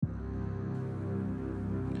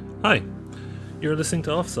Hi, you're listening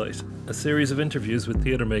to Offsite, a series of interviews with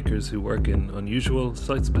theatre makers who work in unusual,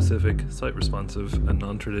 site-specific, site-responsive and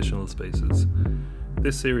non-traditional spaces.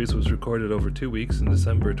 This series was recorded over 2 weeks in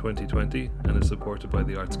December 2020 and is supported by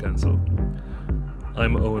the Arts Council.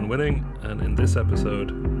 I'm Owen Winning, and in this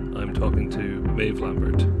episode, I'm talking to Maeve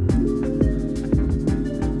Lambert.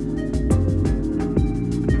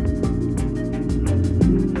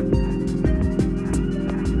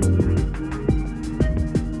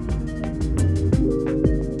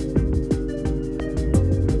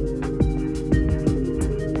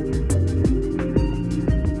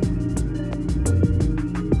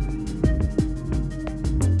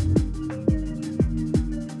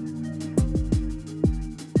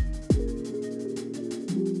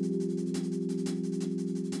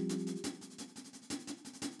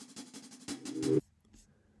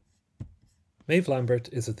 Maeve Lambert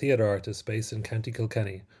is a theatre artist based in County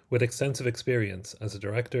Kilkenny with extensive experience as a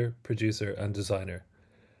director, producer and designer.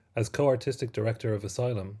 As co-artistic director of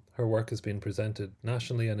Asylum, her work has been presented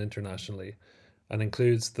nationally and internationally and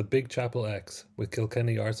includes the Big Chapel X with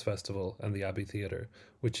Kilkenny Arts Festival and the Abbey Theatre,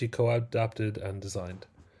 which she co-adapted and designed.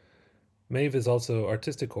 Maeve is also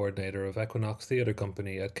artistic coordinator of Equinox Theatre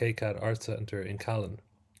Company at KCAT Arts Centre in Callan,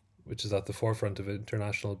 which is at the forefront of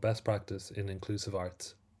international best practice in inclusive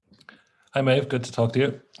arts. Hi Maeve, good to talk to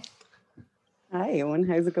you. Hi Owen,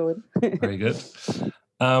 how's it going? Very good.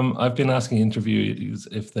 I've been asking interviewees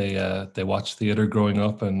if they watched theatre growing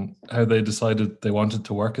up and how they decided they wanted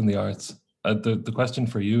to work in the arts. The question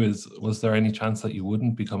for you is, was there any chance that you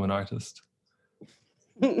wouldn't become an artist?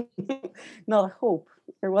 Not a hope.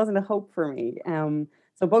 There wasn't a hope for me.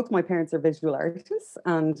 So both my parents are visual artists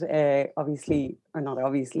and but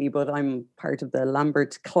I'm part of the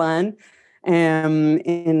Lambert clan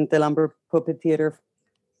in the Lambert Puppet Theatre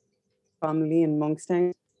family in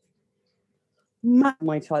Monkstown.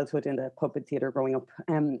 My childhood in the puppet theatre growing up,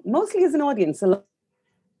 mostly as an audience. A lot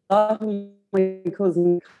of my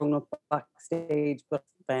cousins growing up backstage, but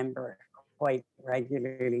them were quite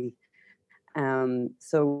regularly.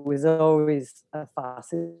 So it was always a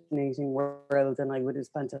fascinating world, and I would have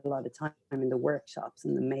spent a lot of time in the workshops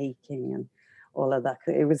and the making and all of that.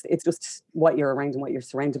 It's just what you're around and what you're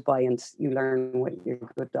surrounded by, and you learn what you're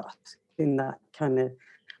good at in that kind of.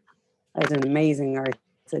 I had an amazing arts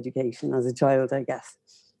education as a child, I guess.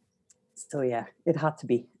 So yeah, it had to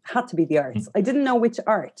be the arts. I didn't know which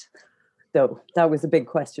art, though. That was a big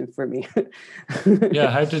question for me. Yeah,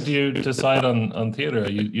 how did you decide on theatre?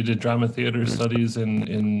 You did drama theatre studies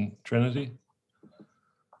in Trinity?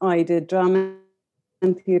 I did drama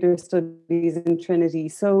and theatre studies in Trinity.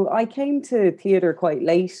 So I came to theatre quite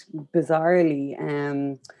late,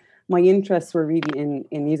 bizarrely. My interests were really in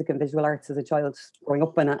music and visual arts as a child growing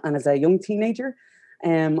up and as a young teenager.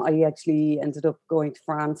 I actually ended up going to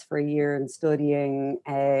France for a year and studying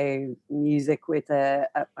music with I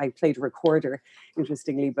played recorder,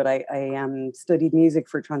 interestingly, but I studied music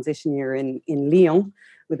for transition year in Lyon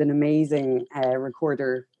with an amazing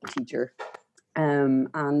recorder teacher.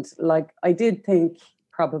 And like I did think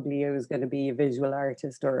probably I was going to be a visual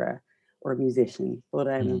artist or a musician, but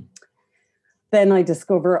then I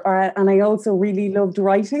discovered, and I also really loved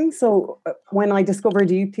writing. So when I discovered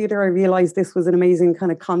youth theatre, I realized this was an amazing kind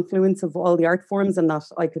of confluence of all the art forms, and that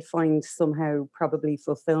I could find somehow probably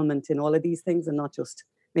fulfillment in all of these things and not just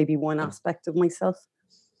maybe one aspect of myself.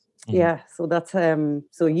 Yeah, so that's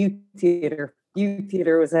so youth theatre. Youth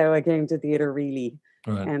theatre was how I came to theatre really,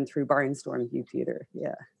 and through Barnstorm Youth Theatre.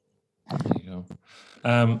 Yeah. There you go.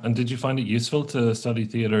 And did you find it useful to study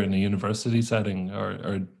theatre in a university setting,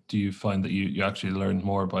 or do you find that you actually learned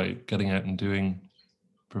more by getting out and doing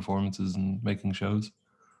performances and making shows?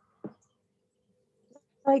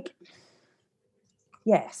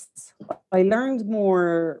 Yes, I learned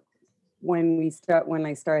more when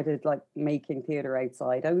I started like making theatre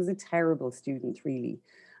outside. I was a terrible student, really,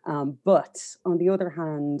 but on the other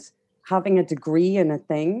hand, having a degree in a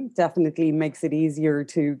thing definitely makes it easier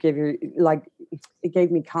to it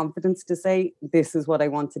gave me confidence to say, this is what I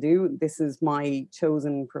want to do. This is my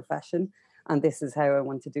chosen profession and this is how I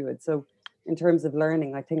want to do it. So in terms of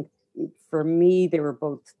learning, I think for me, they were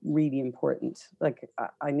both really important. Like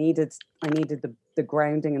I needed the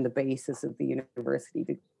grounding and the basis of the university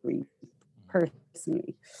degree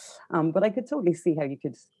personally. But I could totally see how you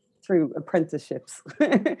could, through apprenticeships,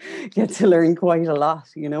 get to learn quite a lot,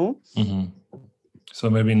 you know. Mm-hmm. So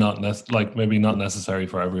maybe not necessary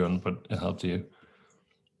for everyone, but it helped you.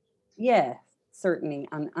 Yeah, certainly,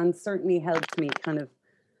 and certainly helped me kind of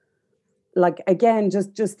like again,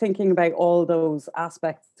 just thinking about all those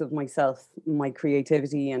aspects of myself, my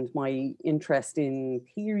creativity and my interest in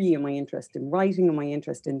theory and my interest in writing and my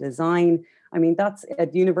interest in design. I mean, that's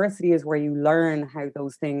at university is where you learn how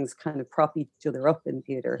those things kind of prop each other up in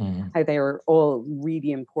theater, how they are all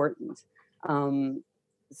really important. um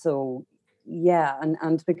so yeah,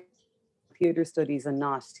 and because theater studies and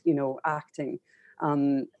not, acting,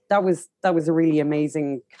 that was a really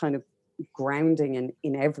amazing kind of grounding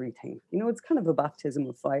in everything. It's kind of a baptism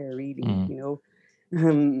of fire, really.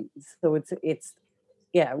 Um, so it's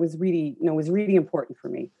yeah, it was really no, it was really important for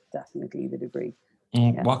me. Definitely the degree.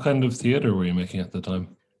 Yeah. What kind of theatre were you making at the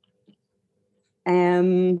time?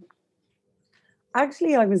 Um,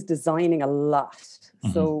 Actually, I was designing a lot.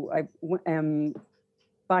 So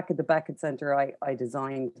back at the Beckett Center, I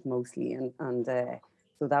designed mostly, and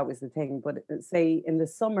so that was the thing. But say in the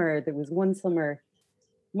summer, there was one summer,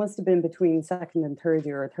 must have been between second and third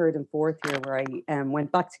year, or third and fourth year, where I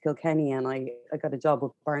went back to Kilkenny, and I got a job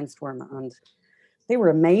with Barnstorm, and they were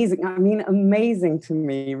amazing. I mean, amazing to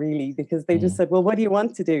me, really, because they just said, "Well, what do you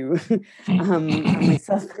want to do?" And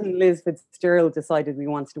myself and Liz Fitzgerald decided we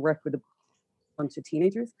wanted to work with a bunch of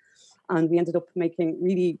teenagers, and we ended up making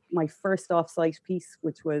really my first offsite piece,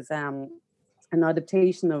 which was an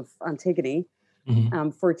adaptation of Antigone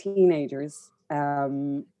for teenagers,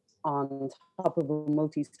 on top of a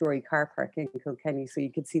multi-story car park in Kilkenny, so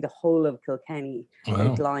you could see the whole of Kilkenny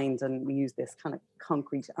outlined, and we used this kind of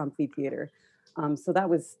concrete amphitheater. So I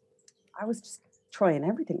was just trying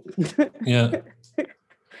everything. Yeah.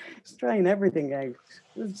 Just trying everything out.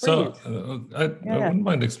 It was So brilliant. I wouldn't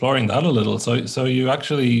mind exploring that a little. So you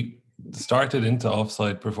actually started into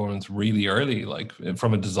offsite performance really early, like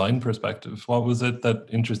from a design perspective. What was it that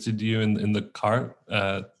interested you in the car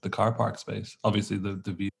park space? Obviously the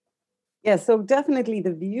view. Yeah, so definitely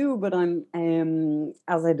the view, but I'm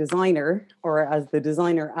as a designer, or as the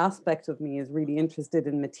designer aspect of me, is really interested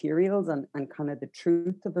in materials and kind of the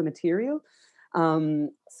truth of a material.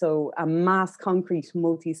 So a mass concrete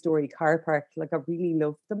multi-story car park, like I really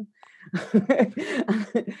loved them.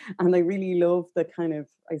 And I really love the kind of,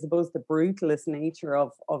 I suppose, the brutalist nature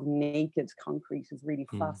of naked concrete is really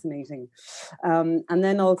fascinating. And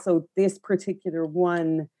then also this particular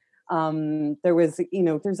one, there was,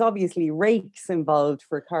 there's obviously rakes involved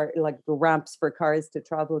for like the ramps for cars to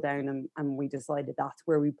travel down, and we decided that's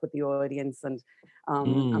where we put the audience, and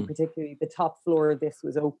particularly the top floor of this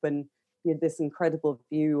was open. You had this incredible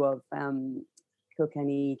view of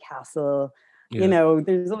Kilkenny Castle.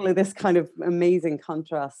 There's all of this kind of amazing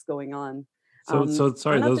contrast going on. So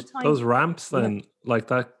sorry, And at the time, those ramps then, like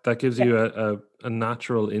that gives yeah, you a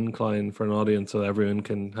natural incline for an audience so everyone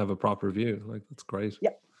can have a proper view. Like that's great.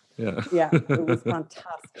 yeah. Yeah. Yeah, it was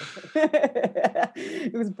fantastic.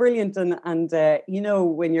 It was brilliant, and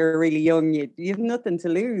when you're really young, you have nothing to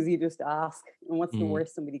lose. You just ask, and what's the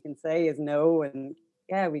worst somebody can say is no. And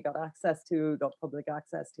yeah, we got public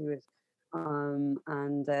access to it,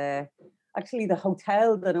 and actually the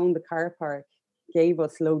hotel that owned the car park gave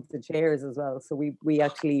us loads of chairs as well, so we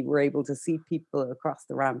actually were able to see people across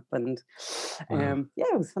the ramp, and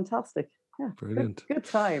yeah, it was fantastic. Yeah, Brilliant. Good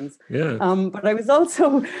times. Yeah. But I was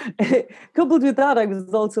also, coupled with that, I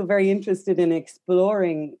was also very interested in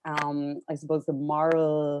exploring, I suppose, the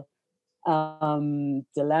moral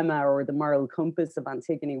dilemma or the moral compass of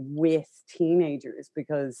Antigone with teenagers,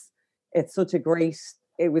 because it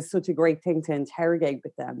was such a great thing to interrogate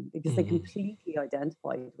with them, because they completely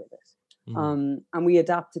identified with it. And we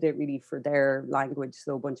adapted it really for their language.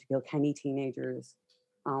 So a bunch of Kilkenny teenagers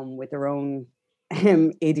with their own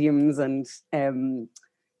idioms and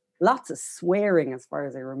lots of swearing, as far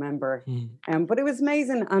as I remember. But it was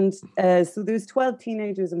amazing. And so there's 12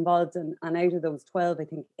 teenagers involved, and out of those 12, I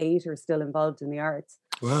think 8 are still involved in the arts.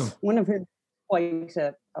 Wow. One of whom quite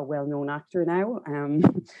a well-known actor now.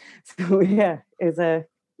 So yeah, it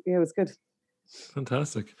was good.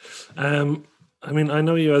 Fantastic. I mean, I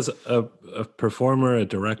know you as a performer, a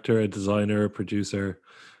director, a designer, a producer,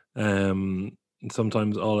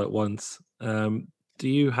 sometimes all at once. Do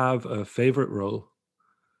you have a favorite role?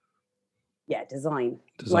 Yeah, design.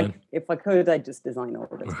 Design. Like, if I could, I'd just design all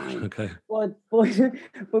the time. Okay. But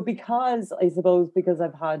because, I suppose, because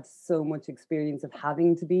I've had so much experience of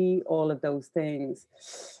having to be all of those things,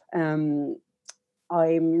 I'm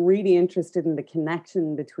really interested in the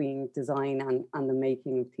connection between design and the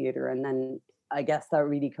making of theatre. And then I guess that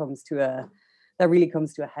really comes to a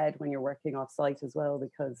head when you're working off site as well,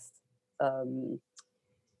 because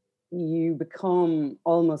you become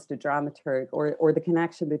almost a dramaturg, or the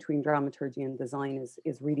connection between dramaturgy and design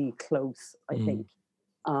is really close, I think.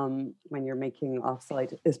 when you're making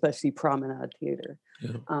offsite, especially promenade theatre,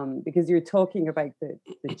 Yeah. because you're talking about the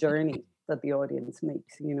journey that the audience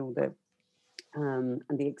makes, you know,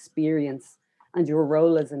 and the experience and your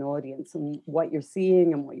role as an audience, and what you're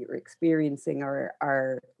seeing and what you're experiencing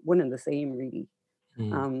are one and the same, really.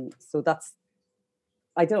 So that's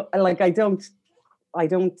I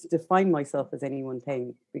don't define myself as any one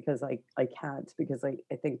thing, because I can't, because I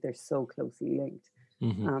think they're so closely linked,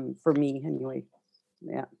 for me anyway.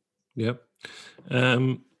 Yeah. Yep.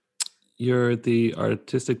 You're the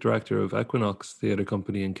artistic director of Equinox Theatre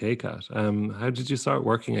Company in KCAT. How did you start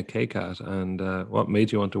working at KCAT, and what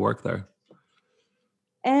made you want to work there?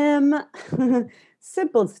 Um,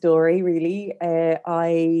 Simple story, really.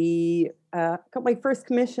 I got my first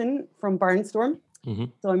commission from Barnstorm.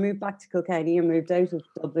 So I moved back to Kilkenny and moved out of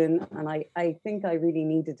Dublin, and I think I really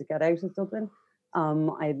needed to get out of Dublin.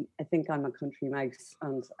 I think I'm a country mouse,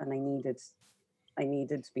 and I needed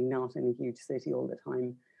to be not in a huge city all the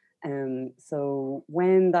time. So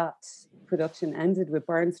when that production ended with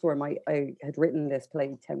Barnstorm, I had written this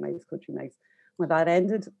play, 10 Mice, Country Mouse. When that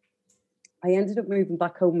ended, I ended up moving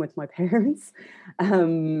back home with my parents,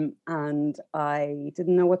 and I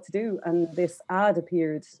didn't know what to do. And this ad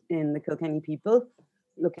appeared in the Kilkenny People,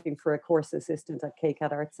 looking for a course assistant at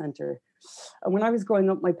KCAT Arts Centre. And when I was growing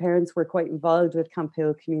up, my parents were quite involved with Camp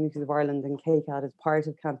Hill Communities of Ireland and KCAT as part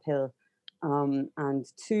of Camp Hill. And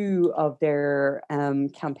two of their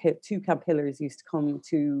two Camp Hillers used to come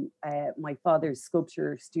to my father's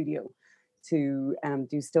sculpture studio to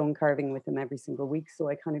do stone carving with him every single week. So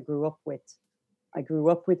I kind of grew up with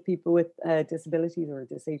people with disabilities, or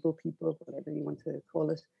disabled people, whatever you want to call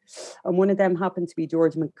it. And one of them happened to be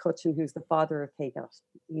George McCutcheon, who's the father of KCAT.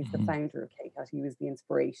 He's the founder of KCAT. He was the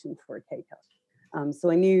inspiration for KCAT. So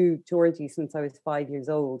I knew Georgie since I was 5 years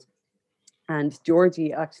old. And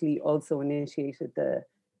Georgie actually also initiated the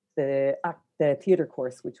theatre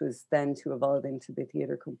course, which was then to evolve into the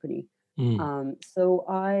theatre company. So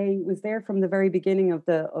I was there from the very beginning of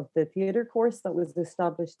the theatre course that was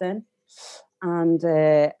established then, and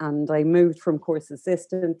I moved from course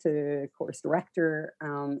assistant to course director,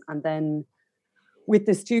 and then with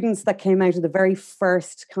the students that came out of the very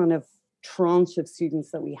first kind of tranche of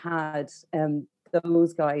students that we had,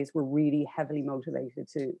 those guys were really heavily motivated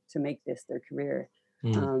to make this their career,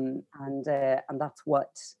 and that's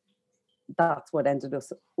what ended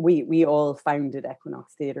us. We all founded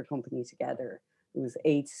Equinox Theatre Company together. It was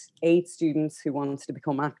eight students who wanted to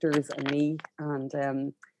become actors, and me,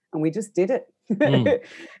 and we just did it. The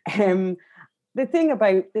thing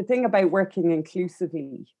about working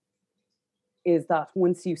inclusively is that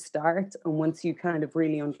once you start and once you kind of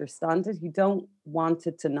really understand it, you don't want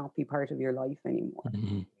it to not be part of your life anymore.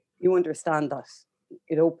 You understand that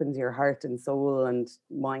it opens your heart and soul and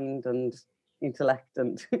mind and intellect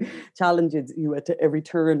and challenges you at every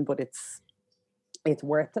turn, but it's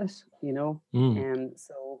worth it, you know. And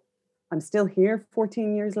so I'm still here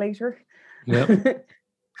 14 years later. Yep.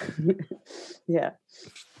 Yeah.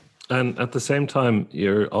 And at the same time,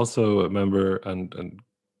 you're also a member and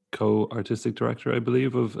co-artistic director, I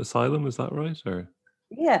believe, of Asylum. Is that right? Or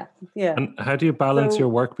yeah. And how do you balance your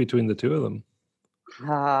work between the two of them?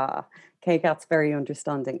 KCAT's very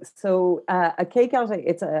understanding. So at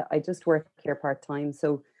KCAT, I just work here part-time.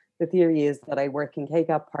 So the theory is that I work in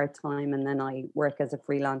KCAT part-time, and then I work as a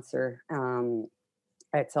freelancer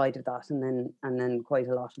outside of that, and then quite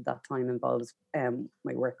a lot of that time involves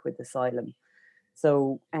my work with Asylum.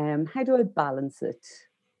 So how do I balance it?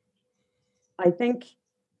 I think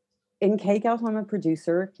in KCAT, I'm a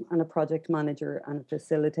producer and a project manager and a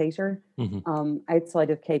facilitator. Outside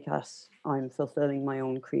of KCAT, I'm fulfilling my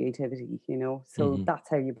own creativity, you know. So that's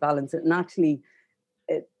how you balance it. And actually,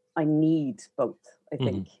 I need both, I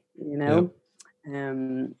think, you know.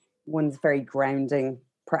 One's very grounding,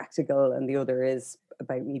 practical, and the other is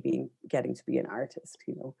about me getting to be an artist,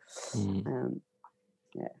 you know.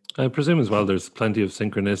 I presume as well there's plenty of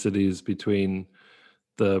synchronicities between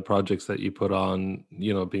the projects that you put on,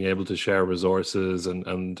 you know, being able to share resources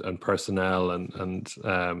and personnel and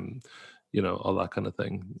you know, all that kind of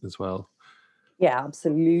thing as well. Yeah,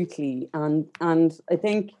 absolutely. And I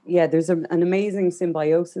think, there's an amazing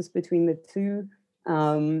symbiosis between the two.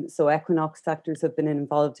 So Equinox actors have been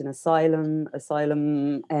involved in Asylum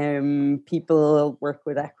people work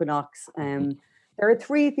with Equinox. There are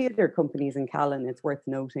 3 theatre companies in Callan, it's worth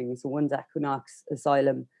noting. So one's Equinox,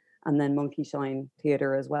 Asylum, and then Monkey Shine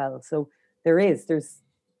Theatre as well. So there's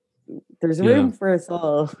room for us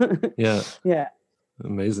all. Yeah. Yeah.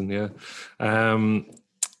 Amazing. Yeah.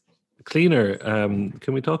 Cleaner.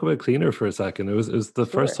 Can we talk about Cleaner for a second? It was the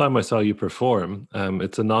first Sure. time I saw you perform.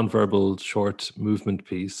 It's a non-verbal short movement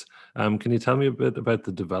piece. Can you tell me a bit about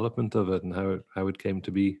the development of it and how it came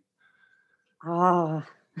to be? Ah.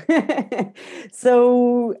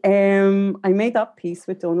 So I made that piece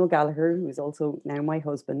with Donal Gallagher, who is also now my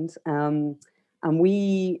husband. And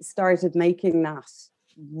we started making that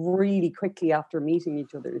really quickly after meeting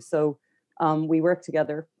each other. So we worked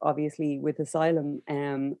together, obviously, with Asylum,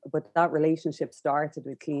 but that relationship started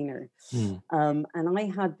with Cleaner. Mm, And I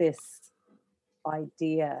had this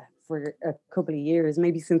idea for a couple of years,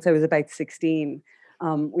 maybe since I was about 16,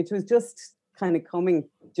 which was just kind of coming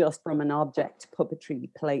just from an object puppetry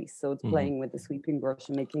place. So it's mhm, playing with the sweeping brush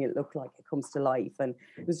and making it look like it comes to life. And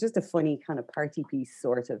it was just a funny kind of party piece,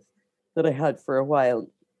 sort of, that I had for a while.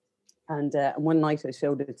 And one night I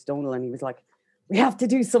showed it to Donal, and he was like, "We have to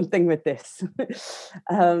do something with this."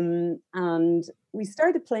 And we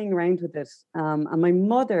started playing around with it. And my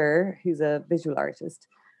mother, who's a visual artist,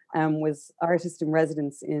 was artist in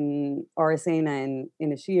residence in Orisena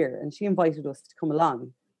in Ashir, and she invited us to come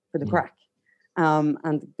along for the mm, crack.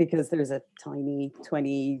 And because there's a tiny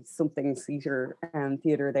 20 something seater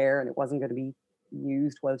theater there, and it wasn't going to be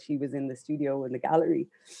used while she was in the studio in the gallery.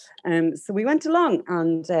 So we went along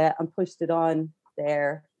and pushed it on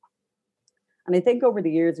there. And I think over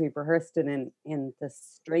the years we've rehearsed it in the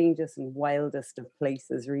strangest and wildest of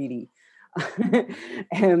places, really.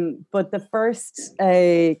 But the first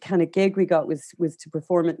kind of gig we got was to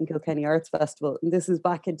perform it in Kilkenny Arts Festival, and this is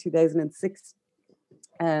back in 2006.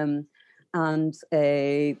 Um, and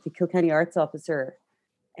the Kilkenny Arts officer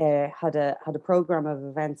had a program of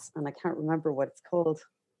events, and I can't remember what it's called.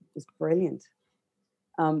 It was brilliant.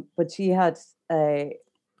 But she had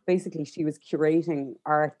basically she was curating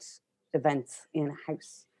art events in a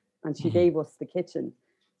house, and she mhm, gave us the kitchen.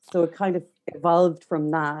 So it kind of evolved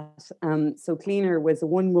from that. So Cleaner was a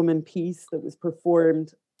one-woman piece that was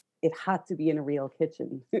performed. It had to be in a real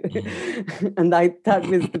kitchen, mhm, and that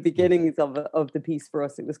was the beginnings of the piece for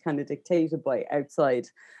us. It was kind of dictated by outside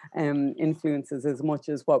influences as much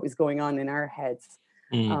as what was going on in our heads.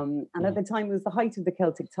 mm, And at mm. the time, it was the height of the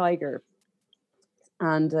Celtic Tiger,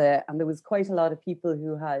 and there was quite a lot of people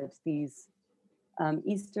who had these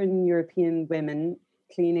Eastern European women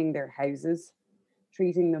cleaning their houses,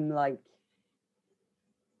 treating them like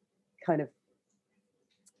kind of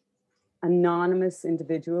anonymous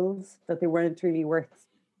individuals that they weren't really worth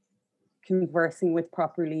conversing with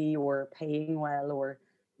properly or paying well, or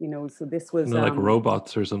so this Kind was of like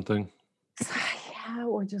robots or something. yeah,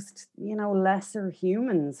 or just lesser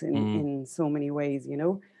humans in Mm, in so many ways.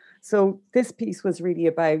 So this piece was really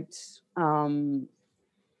about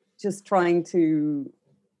just trying to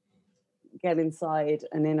get inside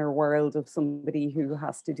an inner world of somebody who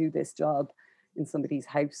has to do this job in somebody's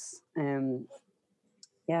house.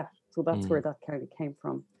 Yeah, so that's where mm. that kind of came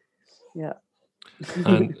from. Yeah.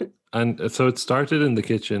 And so it started in the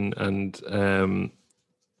kitchen, and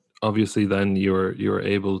obviously then you're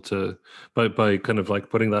able to, by kind of like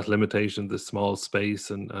putting that limitation, this small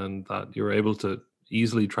space, and that you're able to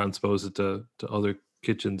easily transpose it to other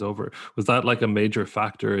kitchens over. Was that like a major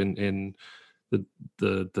factor in the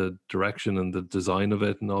the direction and the design of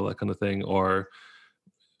it and all that kind of thing? Or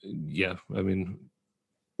yeah, I mean,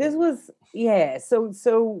 This was, yeah,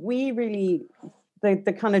 so we really,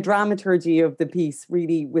 the kind of dramaturgy of the piece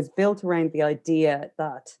really was built around the idea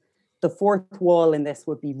that the fourth wall in this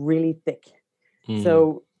would be really thick. mm,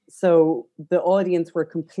 So the audience were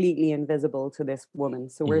completely invisible to this woman.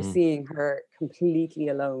 So we're mhm, seeing her completely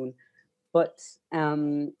alone. But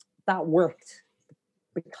that worked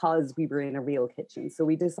because we were in a real kitchen. So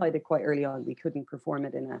we decided quite early on we couldn't perform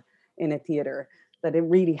it in a theater, that it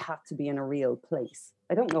really had to be in a real place.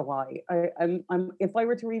 I don't know why. I'm if I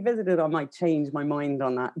were to revisit it, I might change my mind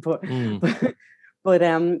on that. But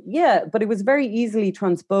mm, yeah, but it was very easily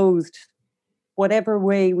transposed whatever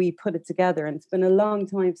way we put it together. And it's been a long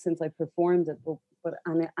time since I performed it, but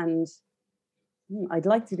I'd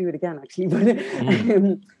like to do it again, actually.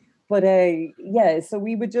 mm. But yeah, so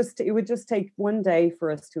it would just take one day for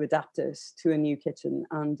us to adapt it to a new kitchen.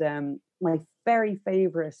 And my very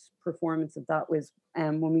favorite performance of that was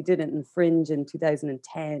when we did it in Fringe in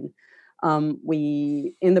 2010.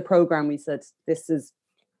 We in the program we said, this is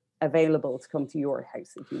available to come to your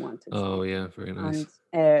house if you wanted. Oh yeah, very nice.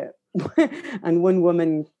 And and one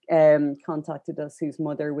woman contacted us whose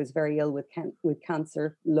mother was very ill with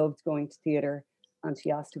cancer, loved going to theatre, and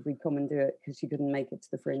she asked if we'd come and do it because she couldn't make it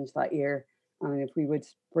to the Fringe that year, and if we would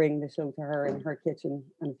bring the show to her in her kitchen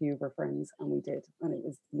and a few of her friends, and we did, and it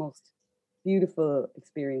was the most beautiful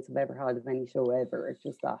experience I've ever had of any show ever. It's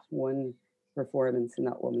just that one performance in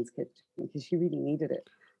that woman's kitchen because she really needed it,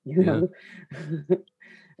 Yeah. It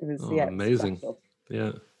was, Oh, yeah, it was amazing. special.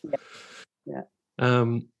 Yeah. Yeah, yeah.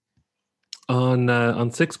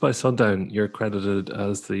 On Six by Sundown, you're credited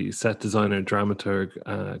as the set designer,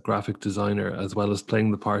 dramaturg, graphic designer, as well as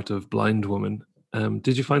playing the part of blind woman.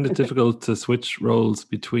 Did you find it difficult to switch roles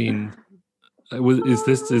between? Is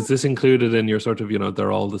this included in your sort of,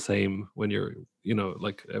 they're all the same when you're,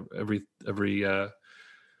 like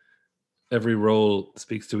every role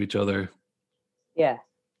speaks to each other? Yeah.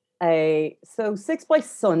 So Six by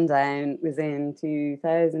Sundown was in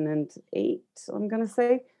 2008, I'm gonna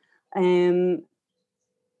say.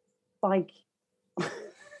 Like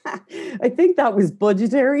I think that was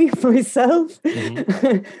budgetary for myself,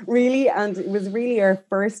 really, and it was really our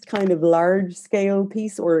first kind of large scale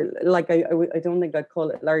piece, or like I don't think I'd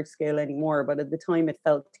call it large scale anymore, but at the time it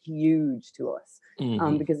felt huge to us,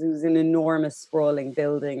 because it was an enormous sprawling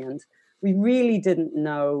building, and we really didn't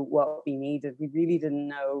know what we needed. We really didn't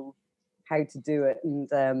know how to do it,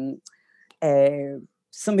 and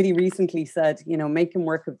somebody recently said, making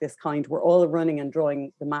work of this kind, we're all running and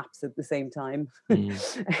drawing the maps at the same time.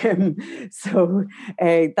 So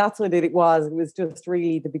that's what it was. It was just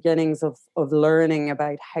really the beginnings of learning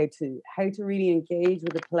about how to really engage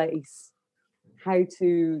with a place, how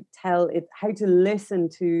to tell it, how to listen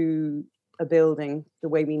to a building the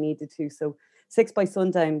way we needed to. So Six by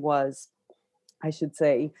Sundown was, I should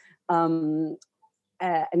say, an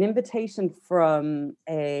invitation from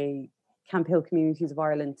a Camp Hill Communities of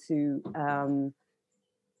Ireland to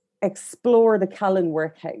explore the Callan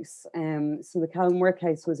Workhouse. So the Callan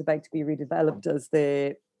Workhouse was about to be redeveloped as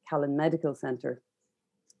the Callan Medical Centre.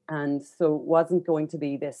 And so it wasn't going to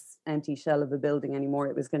be this empty shell of a building anymore.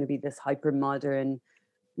 It was going to be this hyper-modern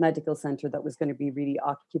medical centre that was going to be really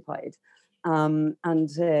occupied. So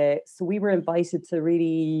we were invited to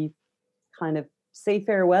really kind of say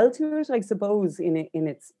farewell to it, I suppose, in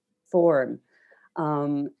its form.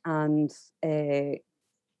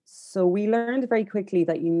 So we learned very quickly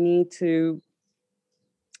that you need to,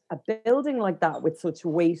 a building like that with such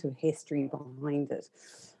weight of history behind it,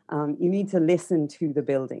 you need to listen to the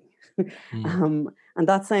building. And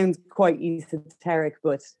that sounds quite esoteric,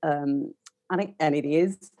 but and it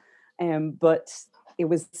is, but it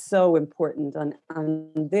was so important.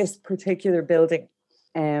 And this particular building,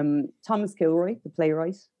 Thomas Kilroy, the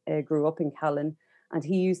playwright, grew up in Callan, and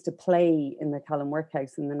he used to play in the Callan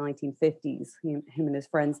Workhouse in the 1950s. Him and his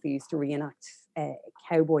friends, they used to reenact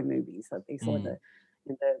cowboy movies that they saw in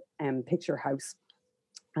the picture house.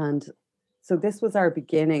 And so this was our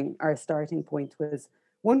beginning. Our starting point was,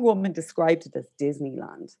 one woman described it as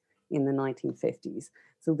Disneyland in the 1950s.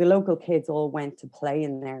 So the local kids all went to play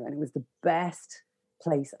in there, and it was the best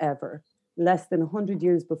place ever. Less than 100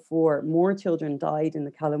 years before, more children died in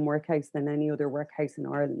the Callan Workhouse than any other workhouse in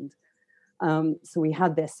Ireland. So we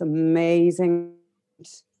had this amazing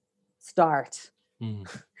start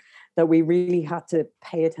that we really had to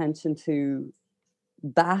pay attention to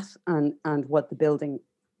that and what the building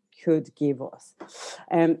could give us.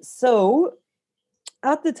 So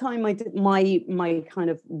at the time, I did my kind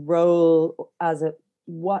of role as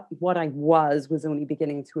what I was only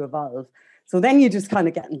beginning to evolve. So then you just kind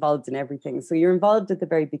of get involved in everything. So you're involved at the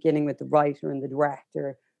very beginning with the writer and the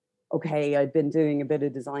director. Okay, I'd been doing a bit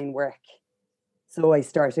of design work, so I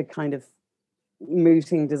started kind of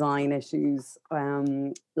mooting design issues,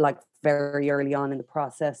 like very early on in the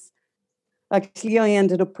process. Actually, I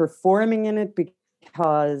ended up performing in it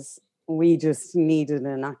because we just needed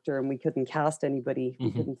an actor and we couldn't cast anybody.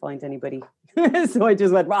 We couldn't find anybody. So I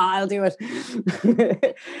just went, well, I'll do it.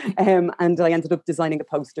 And I ended up designing the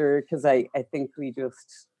poster because I think we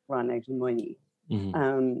just ran out of money.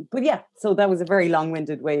 But yeah, so that was a very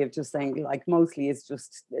long-winded way of just saying, like, mostly it's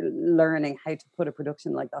just learning how to put a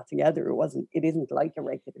production like that together. It isn't like a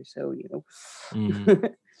regular show,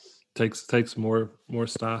 Takes more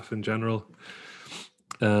staff in general.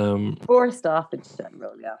 More staff in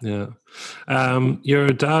general, yeah. Yeah. Your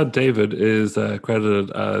dad, David, is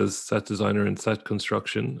credited as set designer and set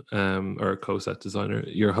construction, or co-set designer.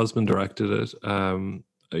 Your husband directed it.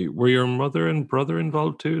 Were your mother and brother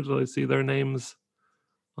involved too? Did I see their names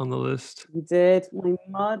on the list? We did. My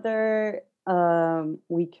mother,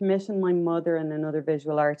 we commissioned my mother and another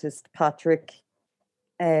visual artist, Patrick.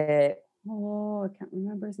 I can't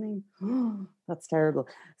remember his name. That's terrible.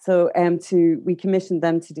 So we commissioned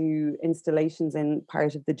them to do installations in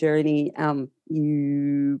part of the journey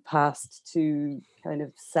you passed to kind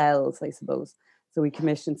of cells, I suppose. So we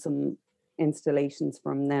commissioned some installations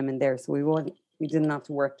from them in there. So we didn't have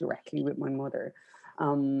to work directly with my mother.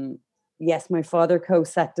 yes, my father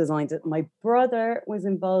co-set designed it. My brother was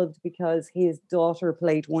involved because his daughter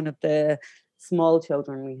played one of the small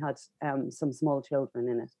children. We had some small children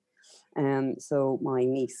in it. So my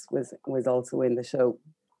niece was also in the show.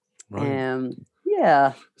 Right.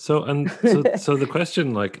 Yeah. So the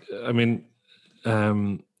question, like, I mean,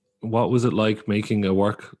 what was it like making a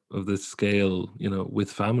work of this scale,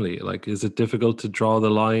 with family? Like, is it difficult to draw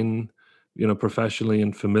the line, professionally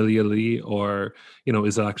and familially, or,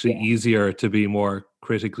 is it actually easier to be more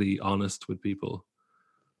critically honest with people?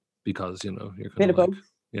 Because, you're kind Bit of of like,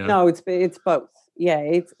 both. yeah. No, it's both. Yeah,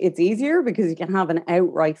 it's easier because you can have an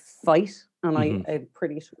outright fight. And I'm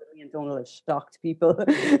pretty sure me and Donald have shocked people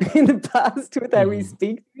in the past with how we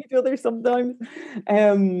speak to each other sometimes.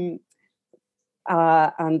 And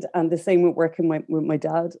the same with working with my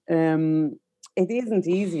dad. It isn't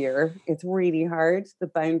easier. It's really hard. The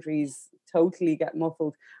boundaries totally get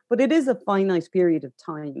muffled, but it is a finite period of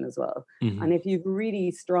time as well. And if you've a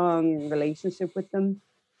really strong relationship with them,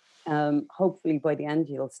 hopefully by the end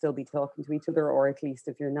you'll still be talking to each other, or at least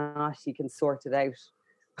if you're not, you can sort it out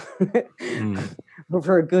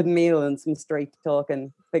over a good meal and some straight talk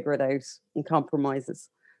and figure it out and compromises.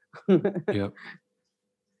 Yeah.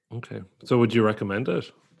 Okay. So would you recommend it?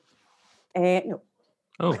 No.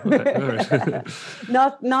 Oh, okay. All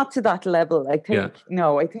right. not to that level. I think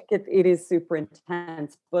no. I think it is super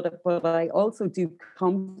intense, but I also do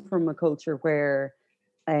come from a culture where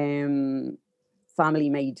family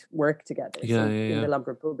made work together. In the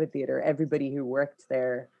Lombard Pulpit Theatre, everybody who worked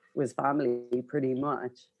there was family pretty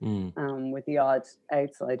much, with the odd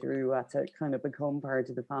outsider who had to kind of become part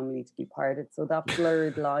of the family to be part of it. So that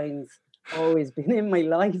blurred lines always been in my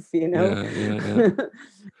life,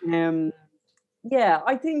 Yeah,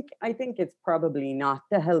 I think it's probably not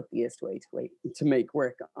the healthiest way to make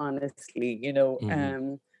work, honestly.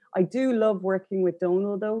 I do love working with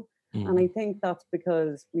Donald though. And I think that's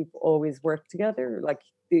because we've always worked together. Like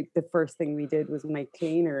the first thing we did was make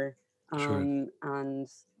Cleaner. And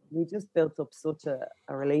we just built up such a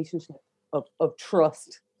relationship of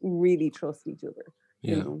trust, really trust each other,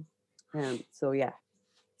 So yeah.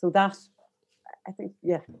 So that, I think,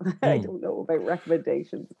 I don't know about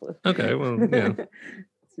recommendations, but okay, well, yeah.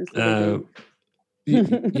 It's just what I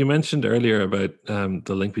do. You mentioned earlier about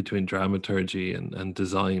the link between dramaturgy and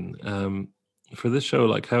design. For this show,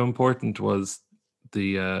 like, how important was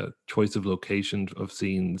the choice of location of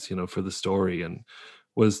scenes, for the story, and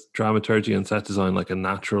was dramaturgy and set design like a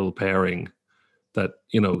natural pairing that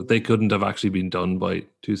they couldn't have actually been done by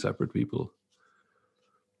two separate people?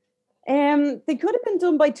 They could have been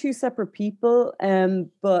done by two separate people,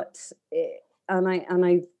 but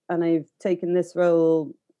I've taken this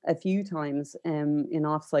role a few times in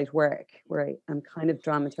offsite work where I'm kind of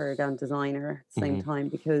dramaturg and designer at the same time,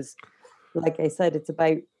 because like I said, it's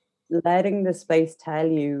about letting the space tell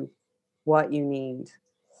you what you need.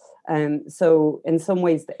 So in some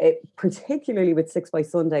ways, particularly with 6 by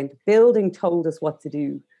Sundown, the building told us what to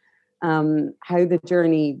do, how the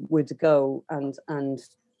journey would go, and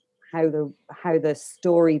how the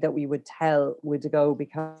story that we would tell would go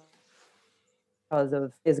because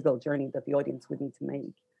of physical journey that the audience would need to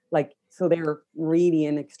make. Like, so they're really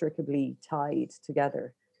inextricably tied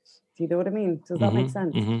together. Do you know what I mean? Does that make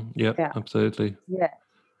sense? Yeah, absolutely. Yeah.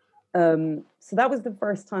 So that was the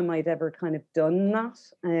first time I'd ever kind of done that.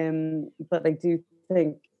 But I do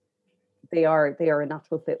think they are a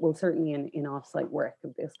natural fit. Well, certainly in offsite work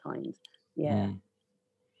of this kind. Yeah.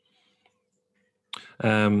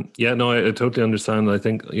 Yeah, no, I totally understand. I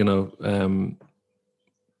think,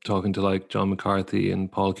 talking to like John McCarthy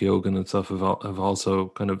and Paul Keoghan and stuff have also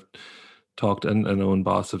kind of talked, and Owen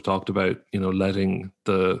Boss have talked about, letting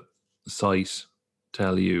the site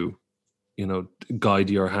tell you, guide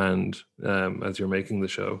your hand as you're making the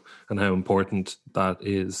show, and how important that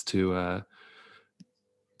is to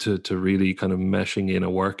really kind of meshing in a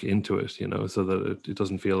work into it, so that it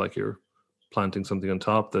doesn't feel like you're planting something on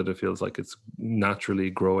top, that it feels like it's naturally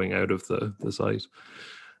growing out of the site.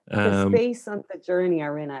 The space and the journey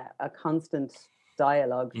are in a constant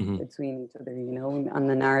dialogue between each other, and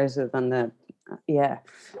the narrative and the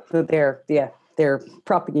so they're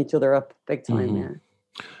propping each other up big time.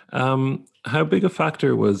 How big a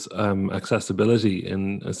factor was accessibility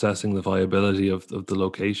in assessing the viability of the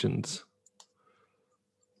locations?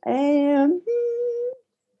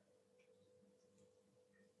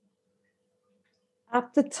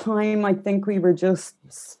 At the time, I think we were just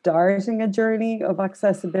starting a journey of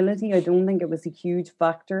accessibility. I don't think it was a huge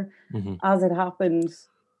factor. As it happened,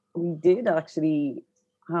 we did actually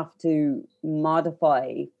have to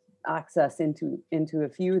modify access into a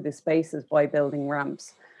few of the spaces by building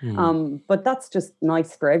ramps. Mm. But that's just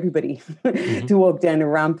nice for everybody Mm-hmm. to walk down a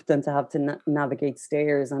ramp than to have to navigate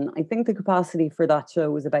stairs. And I think the capacity for that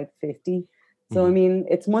show was about 50. So I Mm-hmm. mean,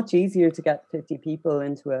 it's much easier to get 50 people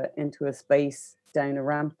into a space down a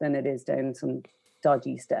ramp than it is down some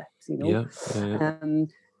dodgy steps, you know. Yeah.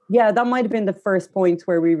 Yeah, that might have been the first point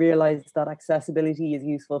where we realized that accessibility is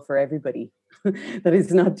useful for everybody. That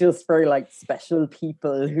it's not just for like special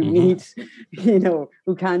people who Mm-hmm. need, you know,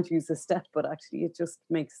 who can't use a step, but actually it just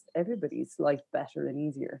makes everybody's life better and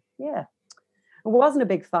easier. Yeah. It wasn't a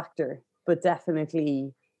big factor, but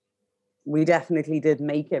we definitely did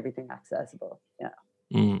make everything accessible. Yeah.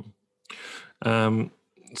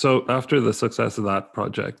 So after the success of that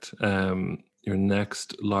project, your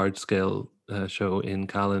next large scale show in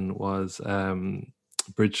Callan was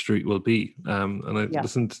Bridge Street Will Be. And I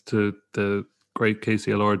listened to the great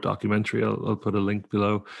Casey Allord documentary. I'll put a link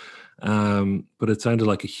below. But it sounded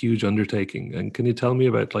like a huge undertaking. And can you tell me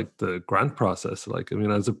about like the grant process? Like, I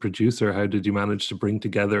mean, as a producer, how did you manage to bring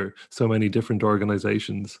together so many different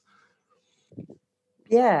organizations?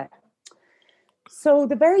 Yeah. So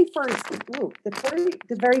the very first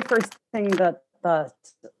thing that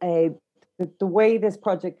the way this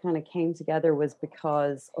project kind of came together was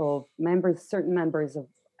because of certain members of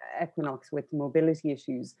Equinox with mobility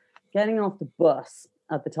issues getting off the bus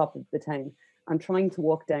at the top of the town and trying to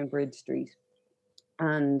walk down Bridge Street,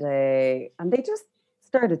 and they just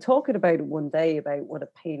started talking about it one day about what a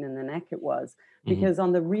pain in the neck it was, because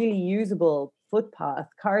on the really usable footpath,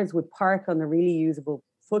 cars would park on the really usable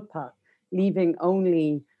footpath, leaving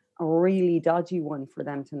only a really dodgy one for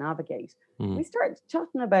them to navigate. We started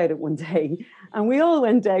chatting about it one day, and we all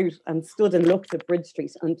went out and stood and looked at Bridge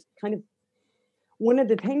Street. And kind of one of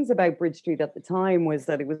the things about Bridge Street at the time was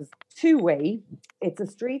that it was two-way. It's a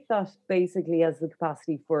street that basically has the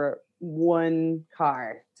capacity for one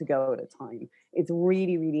car to go at a time. It's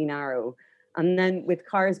really, really narrow. And then with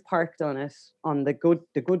cars parked on it, on the good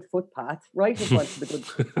footpath, right up onto the good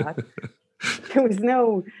footpath, there was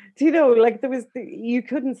no, you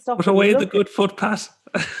couldn't stop. Put away the good footpath.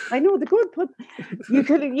 I know the good you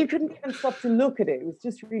couldn't even stop to look at it. It was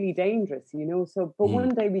just really dangerous, you know. So, but one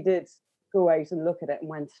day we did go out and look at it and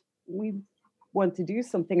went, we want to do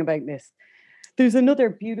something about this. There's another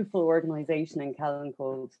beautiful organization in Callan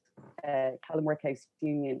called Callan Workhouse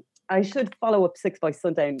Union. I should follow up 6 by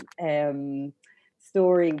Sundown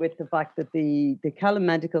story with the fact that the Callan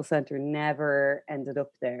Medical Centre never ended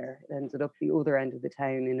up there. It ended up the other end of the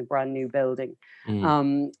town in a brand new building.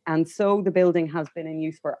 And so the building has been in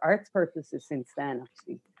use for arts purposes since then,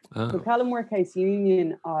 actually. So Callan Workhouse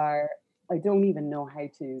Union are, I don't even know how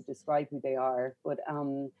to describe who they are, but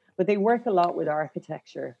they work a lot with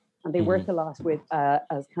architecture, and they work a lot with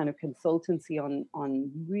as kind of consultancy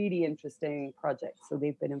on really interesting projects. So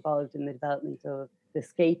they've been involved in the development of the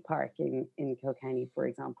skate park in Kilkenny, for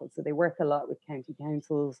example. So they work a lot with county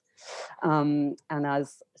councils, and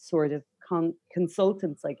as sort of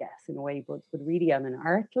consultants, I guess, in a way, but really on an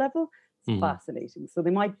art level. It's fascinating. So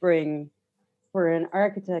they might bring, for an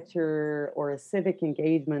architecture or a civic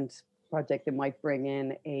engagement project, they might bring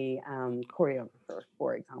in a choreographer,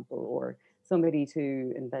 for example, or somebody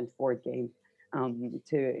to invent a board game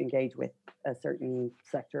to engage with a certain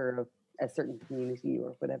sector of a certain community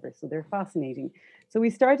or whatever. So they're fascinating. So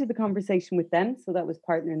we started the conversation with them. So that was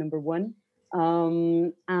partner number one.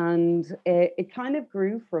 And it kind of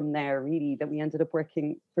grew from there, really, that we ended up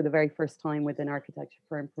working for the very first time with an architecture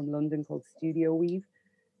firm from London called Studio Weave,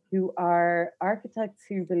 who are architects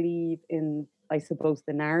who believe in, I suppose,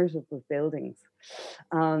 the narrative of buildings.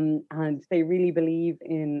 And they really believe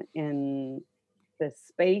in the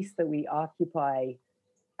space that we occupy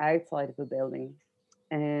outside of a building,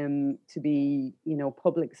 to be, you know,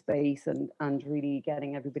 public space, and really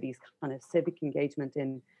getting everybody's kind of civic engagement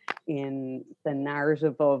in the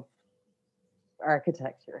narrative of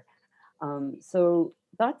architecture. So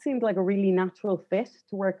that seemed like a really natural fit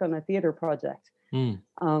to work on a theatre project.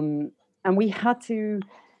 And we had to,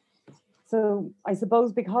 so I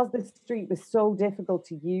suppose because the street was so difficult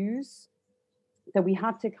to use, that we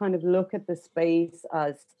had to kind of look at the space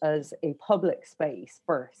as a public space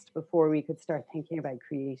first before we could start thinking about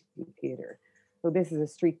creating theatre. So this is a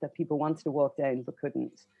street that people wanted to walk down but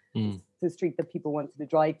couldn't. It's a street that people wanted to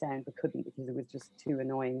drive down but couldn't because it was just too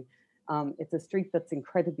annoying. It's a street that's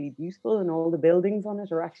incredibly beautiful, and all the buildings on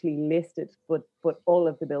it are actually listed, but all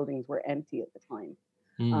of the buildings were empty at the time.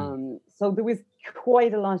 So there was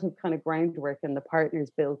quite a lot of kind of groundwork, and the partners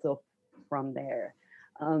built up from there.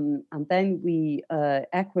 And then we,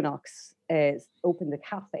 Equinox, opened a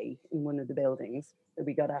cafe in one of the buildings. that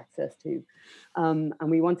we got access to. And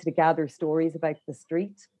we wanted to gather stories about the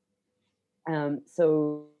street.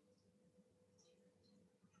 So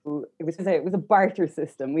it was a barter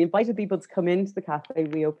system. We invited people to come into the cafe.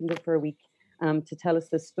 We opened it for a week to tell us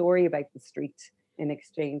the story about the street in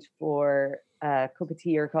exchange for a cup of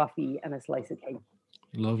tea or coffee and a slice of cake.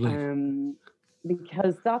 Lovely.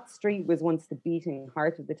 Because that street was once the beating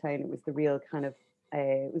heart of the town. It was the real kind of,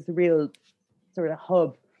 it was the real sort of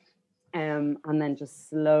hub, and then just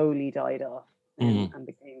slowly died off and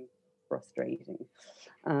became frustrating.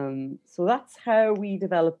 So that's how we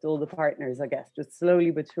developed all the partners, I guess, just slowly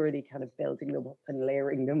but surely kind of building them up and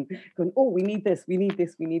layering them, going, oh, we need this, we need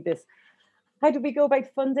this, we need this. How did we go about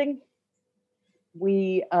funding?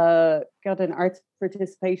 We got an arts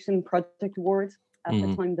participation project award. At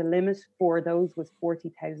the time, the limit for those was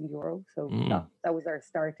 €40,000. So that was our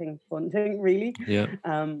starting funding, really. Yeah.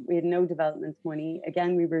 We had no development money.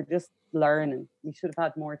 Again, we were just learning. We should have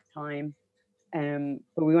had more time.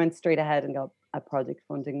 But we went straight ahead and got a project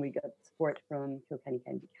funding. We got support from Kilkenny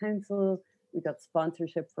County Council. We got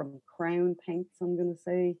sponsorship from Crown Paints, I'm going to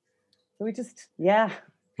say. So we just,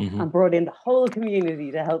 and brought in the whole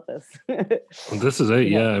community to help us. Well, this is it.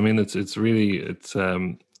 Yeah. I mean, it's really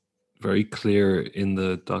very clear in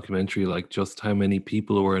the documentary, like just how many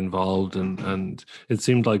people were involved, and it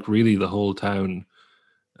seemed like really the whole town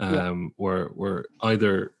were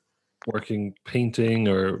either working, painting,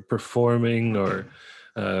 or performing, or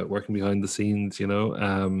working behind the scenes. You know,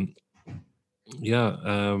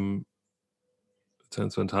 it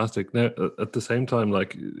sounds fantastic. Now, at the same time,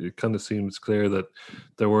 like it kind of seems clear that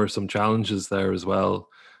there were some challenges there as well.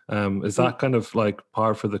 Is that kind of like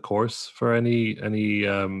par for the course for any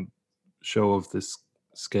show of this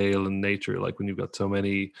scale and nature, like when you've got so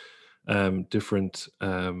many different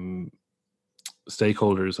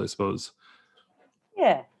stakeholders, I suppose?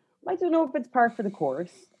 Yeah, I don't know if it's par for the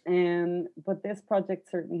course, but this project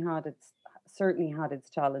certainly had its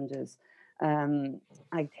challenges.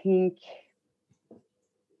 I think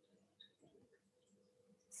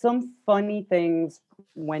some funny things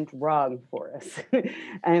went wrong for us.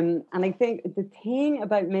 And I think the thing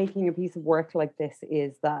about making a piece of work like this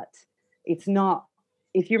is that it's not,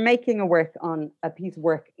 if you're making a piece of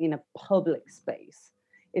work in a public space,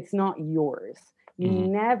 it's not yours. You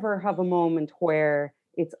never have a moment where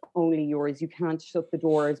it's only yours. You can't shut the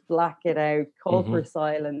doors, black it out, call for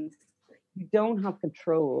silence. You don't have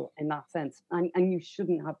control in that sense, and you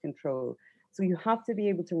shouldn't have control. So you have to be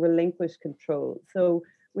able to relinquish control. So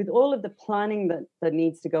with all of the planning that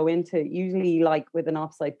needs to go into it, usually like with an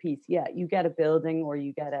offsite piece, you get a building, or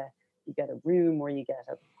you get a room, or you get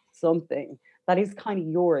something that is kind of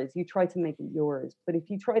yours. You try to make it yours. But if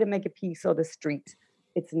you try to make a piece on the street,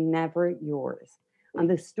 it's never yours. And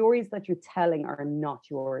the stories that you're telling are not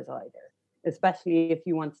yours either, especially if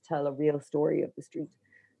you want to tell a real story of the street.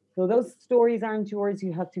 So those stories aren't yours.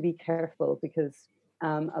 You have to be careful, because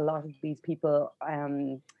a lot of these people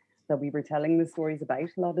that we were telling the stories about,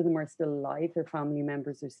 a lot of them are still alive. Their family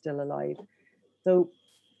members are still alive. So,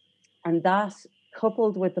 and that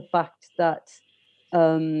coupled with the fact that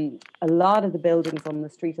a lot of the buildings on the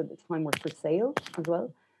street at the time were for sale as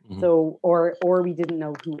well. So, or we didn't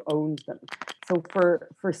know who owned them. So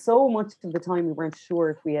for so much of the time, we weren't sure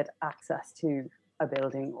if we had access to a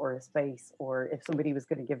building or a space, or if somebody was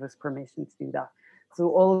going to give us permission to do that. So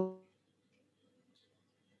all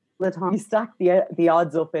the time we stack the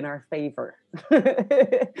odds up in our favor.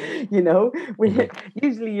 You know,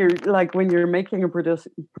 usually you're like, when you're making a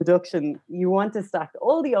production, you want to stack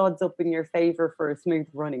all the odds up in your favor for a smooth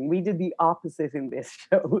running. We did the opposite in this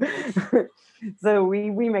show. So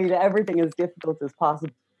we made everything as difficult as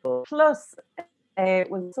possible. Plus, it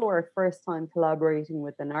was also our first time collaborating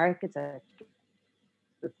with an architect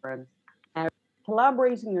firm.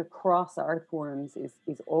 Collaborating across art forms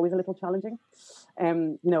is always a little challenging.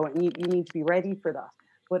 You know, and you need to be ready for that.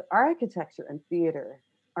 But architecture and theatre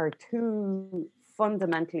are two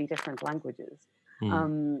fundamentally different languages.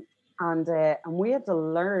 And we had to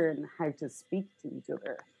learn how to speak to each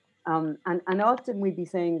other. And often we'd be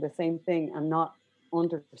saying the same thing and not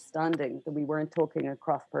understanding that we weren't talking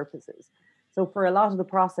across purposes. So for a lot of the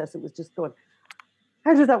process, it was just going,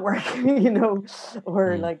 how does that work? You know,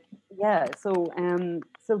 or like,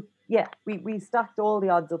 we stacked all the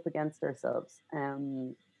odds up against ourselves.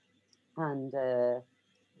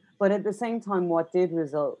 But at the same time, what did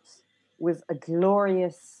result was a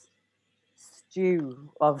glorious stew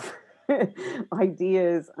of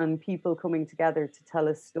ideas and people coming together to tell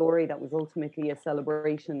a story that was ultimately a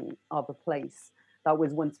celebration of a place that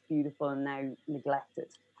was once beautiful and now neglected.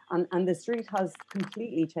 And the street has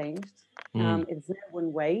completely changed. It's now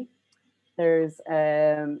one way. There's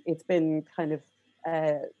it's been kind of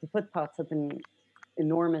the footpaths have been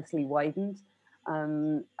enormously widened.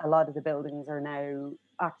 A lot of the buildings are now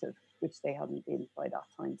active, which they hadn't been by that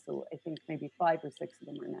time. So I think maybe 5 or 6 of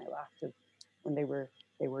them are now active when they were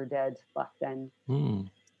dead back then.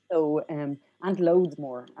 So and loads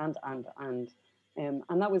more and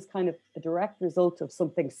that was kind of a direct result of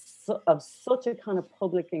something of such a kind of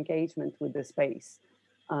public engagement with the space.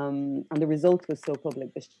 And the result was so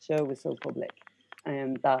public, the show was so public,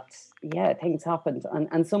 that things happened,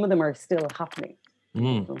 and some of them are still happening.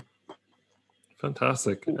 So.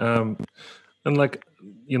 Fantastic. And like,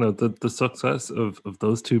 you know, the success of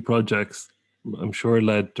those two projects, I'm sure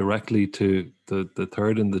led directly to the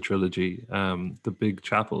third in the trilogy, the Big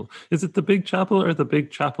Chapel. Is it the Big Chapel or the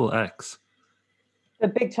Big Chapel X? The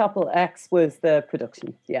Big Chapel X was the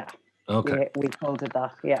production. Yeah. Okay. We called it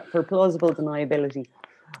that. Yeah, for plausible deniability.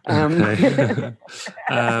 Okay.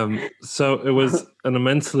 So it was an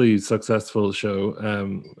immensely successful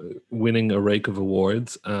show, winning a rake of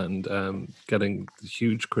awards and getting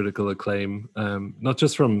huge critical acclaim, not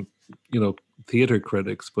just from, you know, theater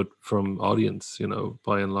critics, but from audience, you know,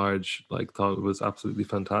 by and large, like thought it was absolutely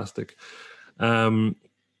fantastic.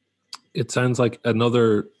 It sounds like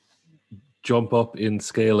another jump up in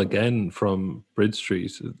scale again from Bridge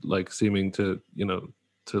Street, like seeming to, you know,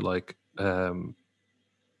 to like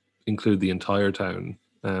include the entire town.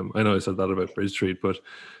 I know I said that about Bridge Street, but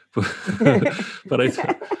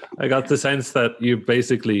I got the sense that you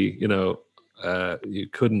basically, you know, you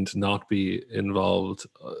couldn't not be involved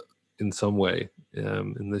in some way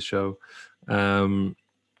in this show.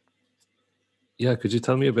 Yeah, could you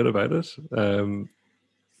tell me a bit about it?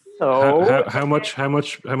 So how much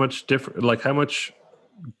different, like how much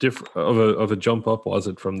different of a jump up was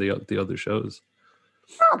it from the other shows?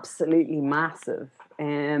 Absolutely massive.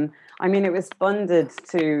 I mean, it was funded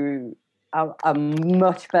to a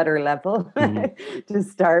much better level to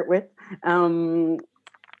start with.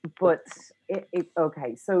 But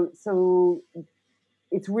okay, so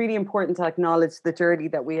it's really important to acknowledge the journey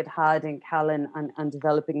that we had in Callan and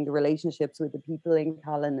developing the relationships with the people in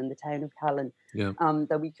Callan and the town of Callan. Yeah.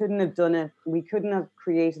 That we couldn't have done it. We couldn't have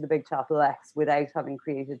created the Big Chapel X without having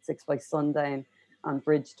created 6 by Sundown on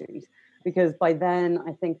Bridge Street. Because by then,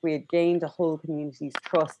 I think we had gained a whole community's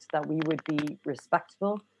trust that we would be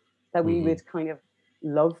respectful, that we would kind of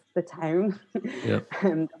love the town,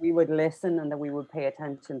 and that we would listen and that we would pay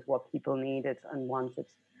attention to what people needed and wanted.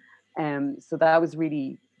 So that was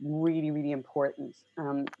really, really, really important,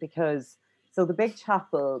 because so the Big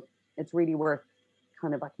Chapel, it's really worth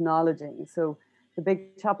kind of acknowledging. So the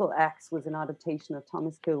Big Chapel X was an adaptation of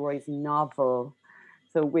Thomas Kilroy's novel,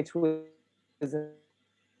 so which was the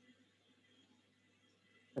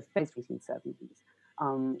 1870s,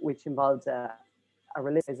 which involved a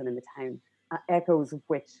religious in the town, echoes of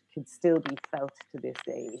which could still be felt to this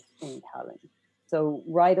day in Callan. So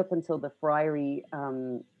right up until the Friary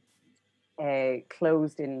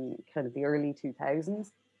closed in kind of the early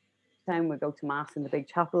 2000s, town would go to mass in the Big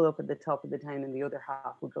Chapel up at the top of the town, and the other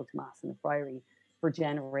half would go to mass in the Friary for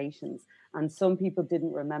generations. And some people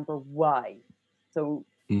didn't remember why. So,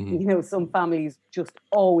 you know, some families just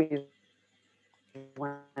always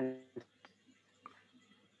went.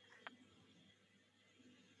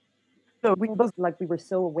 So we were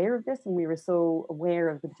so aware of this, and we were so aware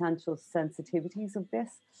of the potential sensitivities of this,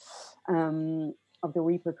 of the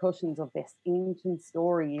repercussions of this ancient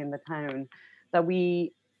story in the town, that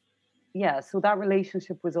so that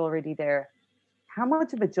relationship was already there. How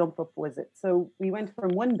much of a jump up was it? So we went from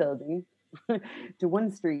one building to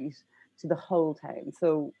one street to the whole town.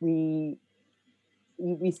 So we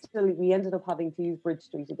ended up having to use Bridge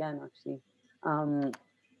Street again, actually.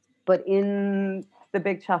 But in the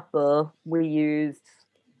Big Chapel, we used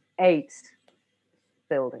 8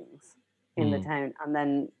 buildings in the town,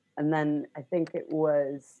 and then I think it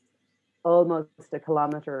was almost a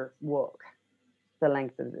kilometer walk the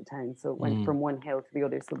length of the town. So it went from one hill to the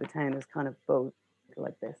other. So the town is kind of both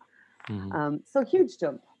like this. So huge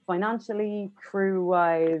jump financially,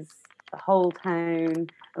 crew-wise, the whole town,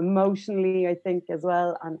 emotionally, I think as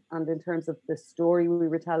well, and in terms of the story we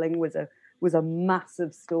were telling was a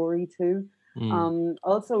massive story too.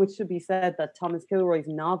 Also, it should be said that Thomas Kilroy's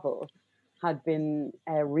novel had been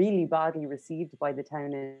really badly received by the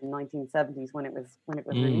town in the 1970s when it was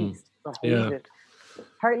released.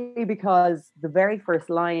 Partly because the very first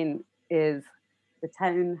line is, the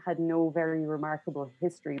town had no very remarkable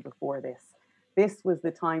history before this. This was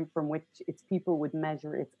the time from which its people would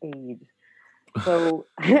measure its age. So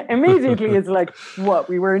immediately it's like, what,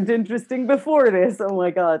 we weren't interesting before this? Oh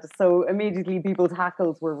my God. So immediately people's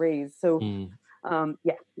hackles were raised. So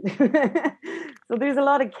Yeah. So there's a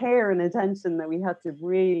lot of care and attention that we had to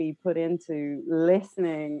really put into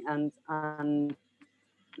listening and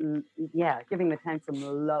yeah, giving the town some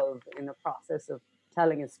love in the process of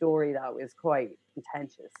telling a story that was quite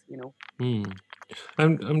contentious, you know. Hmm.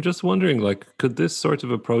 I'm just wondering, like, could this sort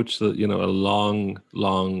of approach that, you know, a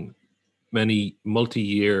long, many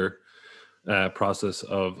multi-year process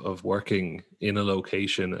of working in a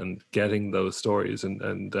location and getting those stories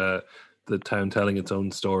and the town telling its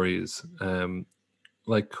own stories,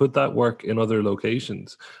 like, could that work in other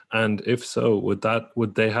locations? And if so,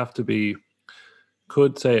 would they have to be?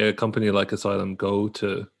 Could, say, a company like Asylum go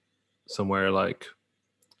to somewhere like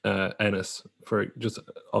Ennis, for just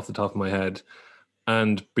off the top of my head,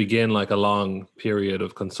 and begin like a long period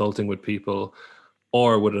of consulting with people,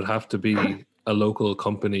 or would it have to be a local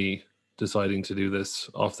company deciding to do this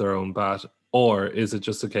off their own bat? Or is it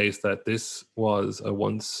just a case that this was a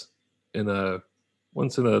in a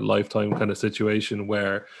once in a lifetime kind of situation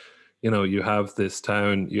where, you know, you have this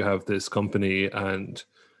town, you have this company, and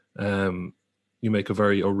um, you make a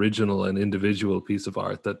very original and individual piece of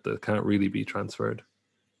art that can't really be transferred?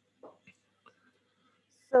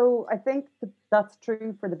 So I think that's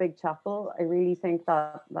true for the Big Chapel. I really think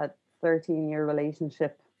that that 13-year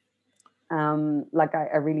relationship, like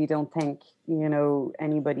I really don't think, you know,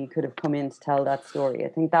 anybody could have come in to tell that story. I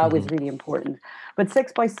think that was really important. But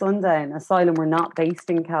Six by Sundown, Asylum were not based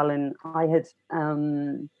in Callan. I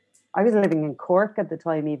was living in Cork at the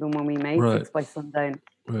time, even when we made Right, Six by Sundown.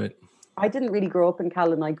 right. I didn't really grow up in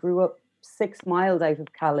Callan. I grew up 6 miles out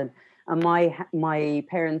of Callan, and my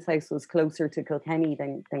parents' house was closer to Kilkenny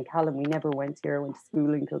than Callan. We never went here. I went to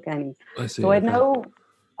school in Kilkenny, I see. so I Okay. know.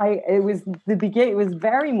 It was the begin. It was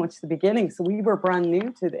very much the beginning. So we were brand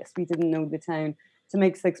new to this. We didn't know the town to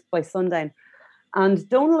make Six by Sundown, and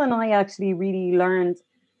Donal and I actually really learned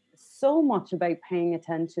so much about paying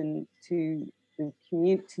attention to the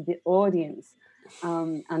community, to the audience,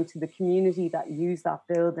 and to the community that used that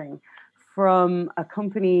building. From a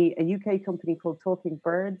company, a UK company called Talking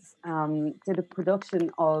Birds, did a production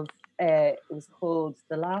of it was called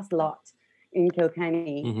The Last Lot in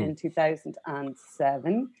Kilkenny in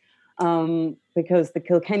 2007. Because the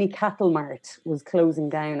Kilkenny Cattle Mart was closing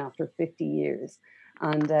down after 50 years,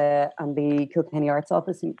 and the Kilkenny Arts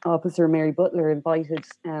officer Mary Butler invited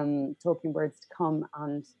Talking Birds to come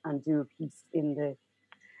and do a piece in the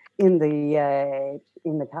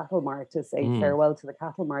cattle mart to say farewell to the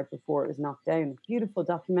cattle mart before it was knocked down. Beautiful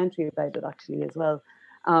documentary about it actually as well.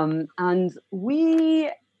 And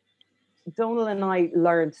Donal and I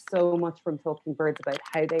learned so much from Talking Birds about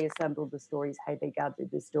how they assembled the stories, how they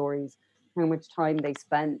gathered the stories, how much time they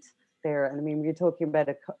spent there. And I mean, we're talking about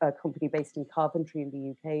a company based in Coventry in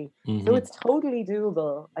the UK. So it's totally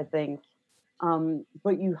doable, I think.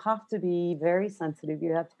 But you have to be very sensitive.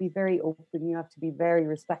 You have to be very open. You have to be very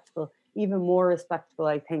respectful, even more respectful,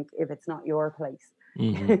 I think, if it's not your place,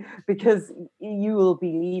 because you will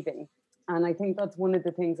be leaving. And I think that's one of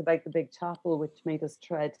the things about the Big Chapel, which made us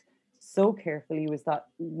tread so carefully, was that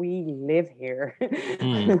we live here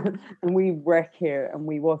and we work here and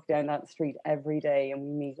we walk down that street every day and we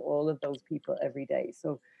meet all of those people every day.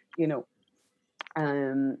 So, you know,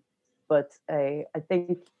 but I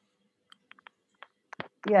think,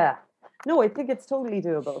 yeah, no, I think it's totally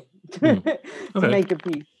doable to make a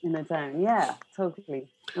piece in a town. Yeah, totally.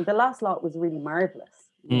 And The Last Lot was really marvelous,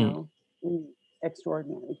 you know,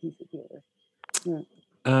 extraordinary piece of theatre.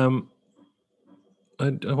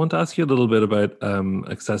 I want to ask you a little bit about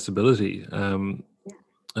accessibility. And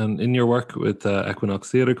in your work with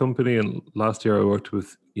Equinox Theatre Company, and last year I worked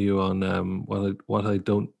with you on what I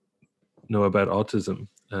don't know about autism.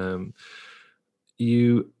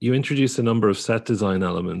 You introduced a number of set design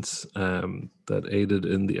elements that aided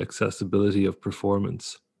in the accessibility of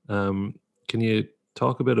performance. Can you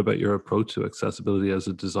talk a bit about your approach to accessibility as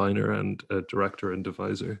a designer and a director and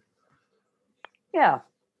deviser? Yeah.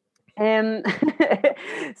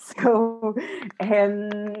 So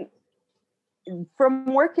from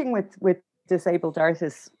working with disabled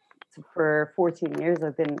artists for 14 years,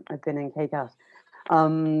 I've been in KCAT.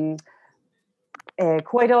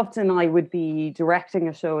 Quite often I would be directing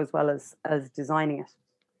a show as well as designing it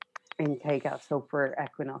in KCAT, so for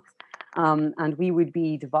Equinox. And we would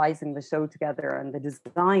be devising the show together, and the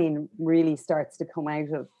design really starts to come out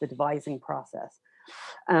of the devising process,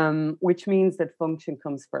 which means that function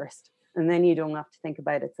comes first. And then you don't have to think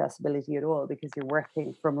about accessibility at all, because you're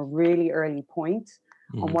working from a really early point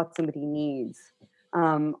on what somebody needs,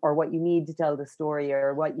 or what you need to tell the story,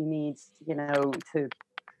 or what you need, you know, to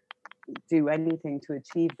do anything to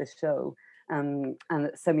achieve the show. and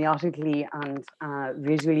semiotically and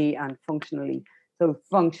visually and functionally. So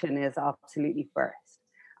function is absolutely first.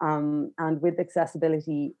 And with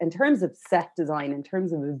accessibility, in terms of set design, in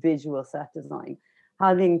terms of a visual set design,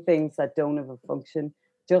 having things that don't have a function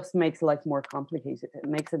just makes life more complicated. It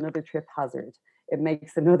makes another trip hazard. It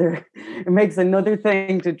makes another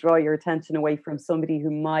thing to draw your attention away from somebody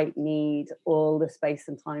who might need all the space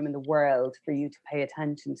and time in the world for you to pay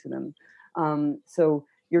attention to them. So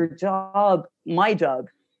your job, my job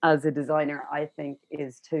as a designer, I think,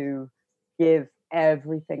 is to give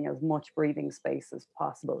everything as much breathing space as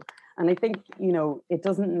possible. And I think, it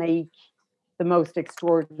doesn't make the most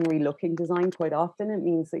extraordinary looking design quite often. It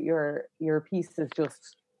means that your piece is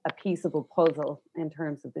just a piece of a puzzle in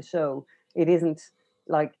terms of the show. It isn't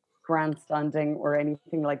like grandstanding or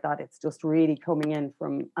anything like that. It's just really coming in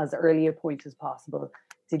from as early a point as possible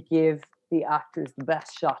to give the actors the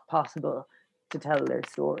best shot possible to tell their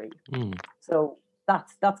story. So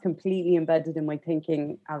that's completely embedded in my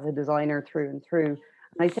thinking as a designer through and through.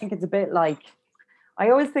 And I think it's a bit like, I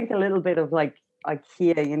always think a little bit of like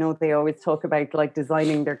IKEA, they always talk about like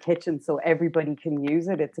designing their kitchen so everybody can use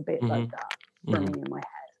it. It's a bit like that for me in my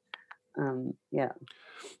head. Yeah.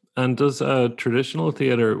 And does traditional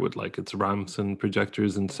theatre with like its ramps and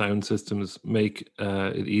projectors and sound systems make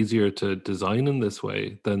it easier to design in this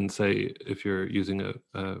way than, say, if you're using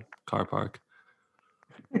a car park?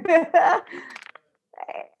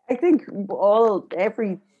 I think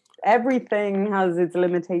everything has its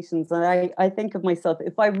limitations, and I think of myself,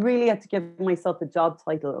 if I really had to give myself a job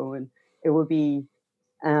title, Owen, it would be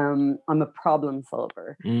I'm a problem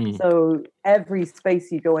solver. So every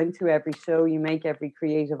space you go into, every show you make, every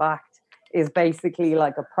creative act is basically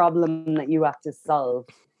like a problem that you have to solve.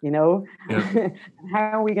 Yeah.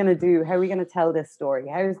 How are we going to tell this story?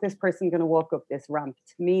 How is this person going to walk up this ramp?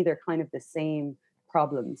 To me, they're kind of the same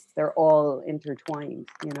problems. They're all intertwined,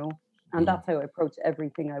 and that's how I approach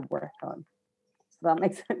everything I work on. So that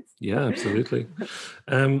makes sense. Yeah, absolutely.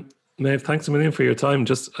 Maeve, thanks a million for your time.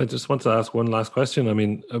 I just want to ask one last question. I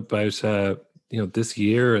mean, about this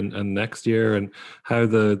year and next year, and how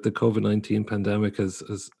the COVID-19 pandemic has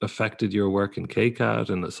affected your work in KCAT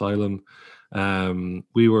and Asylum.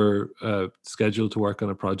 We were scheduled to work on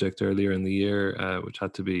a project earlier in the year, which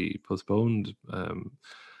had to be postponed.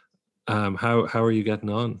 How are you getting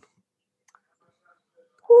on?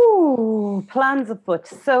 Ooh, plans afoot.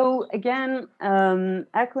 So again,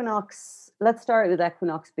 Equinox. Let's start with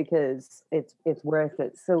Equinox because it's worth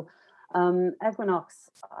it. So Equinox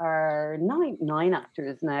are nine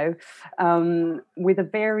actors now, with a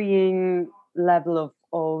varying level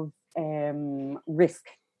of risk.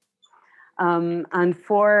 And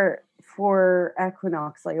for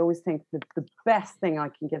Equinox, I always think that the best thing I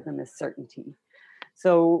can give them is certainty.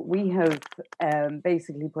 So we have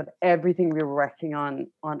basically put everything we were working on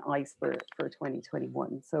ice for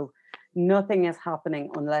 2021. So nothing is happening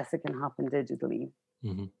unless it can happen digitally.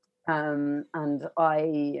 And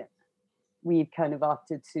we've kind of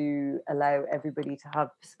opted to allow everybody to have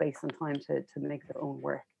space and time to make their own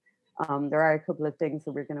work. There are a couple of things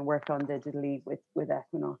that we're going to work on digitally with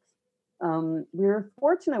Equinox. We were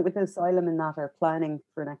fortunate with Asylum in that our planning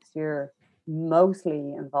for next year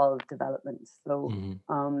mostly involved development. So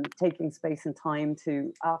taking space and time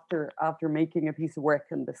to, after making a piece of work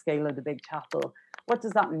and the scale of the big chapel, what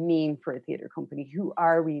does that mean for a theatre company? Who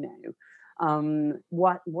are we now?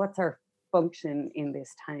 What's our function in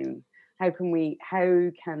this town? How can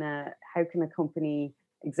a company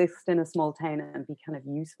exist in a small town and be kind of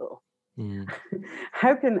useful?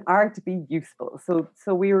 How can art be useful?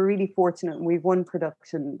 So we were really fortunate, and we've one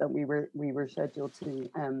production that we were scheduled to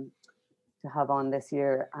have on this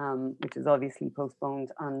year, which is obviously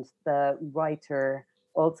postponed, and the writer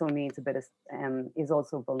also needs a bit of is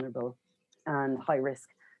also vulnerable and high risk.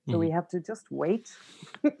 So we have to just wait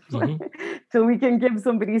till we can give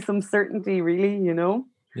somebody some certainty, really,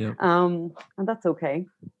 Yeah. And that's okay.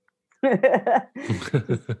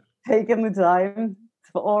 Taking the time.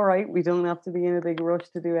 It's all right. We don't have to be in a big rush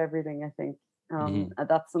to do everything, I think. And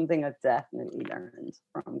that's something I've definitely learned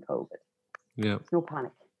from COVID. Yeah. No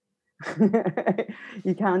panic.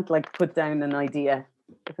 You can't put down an idea.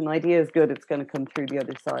 If an idea is good, it's going to come through the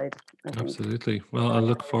other side, I think. Absolutely. Well, I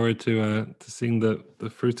look forward to seeing the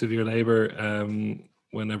fruits of your labor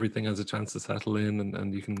when everything has a chance to settle in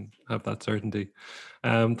and you can have that certainty.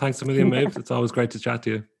 Thanks a million, Maeve. It's always great to chat to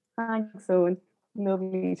you. Thanks, Owen.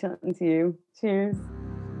 Lovely chatting to you. Cheers.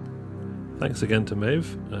 Thanks again to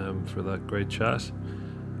Maeve for that great chat.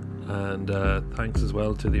 And thanks as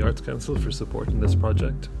well to the Arts Council for supporting this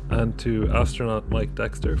project, and to astronaut Mike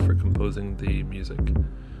Dexter for composing the music.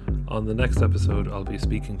 On the next episode, I'll be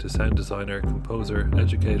speaking to sound designer, composer,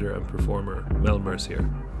 educator and performer Mel Mercier.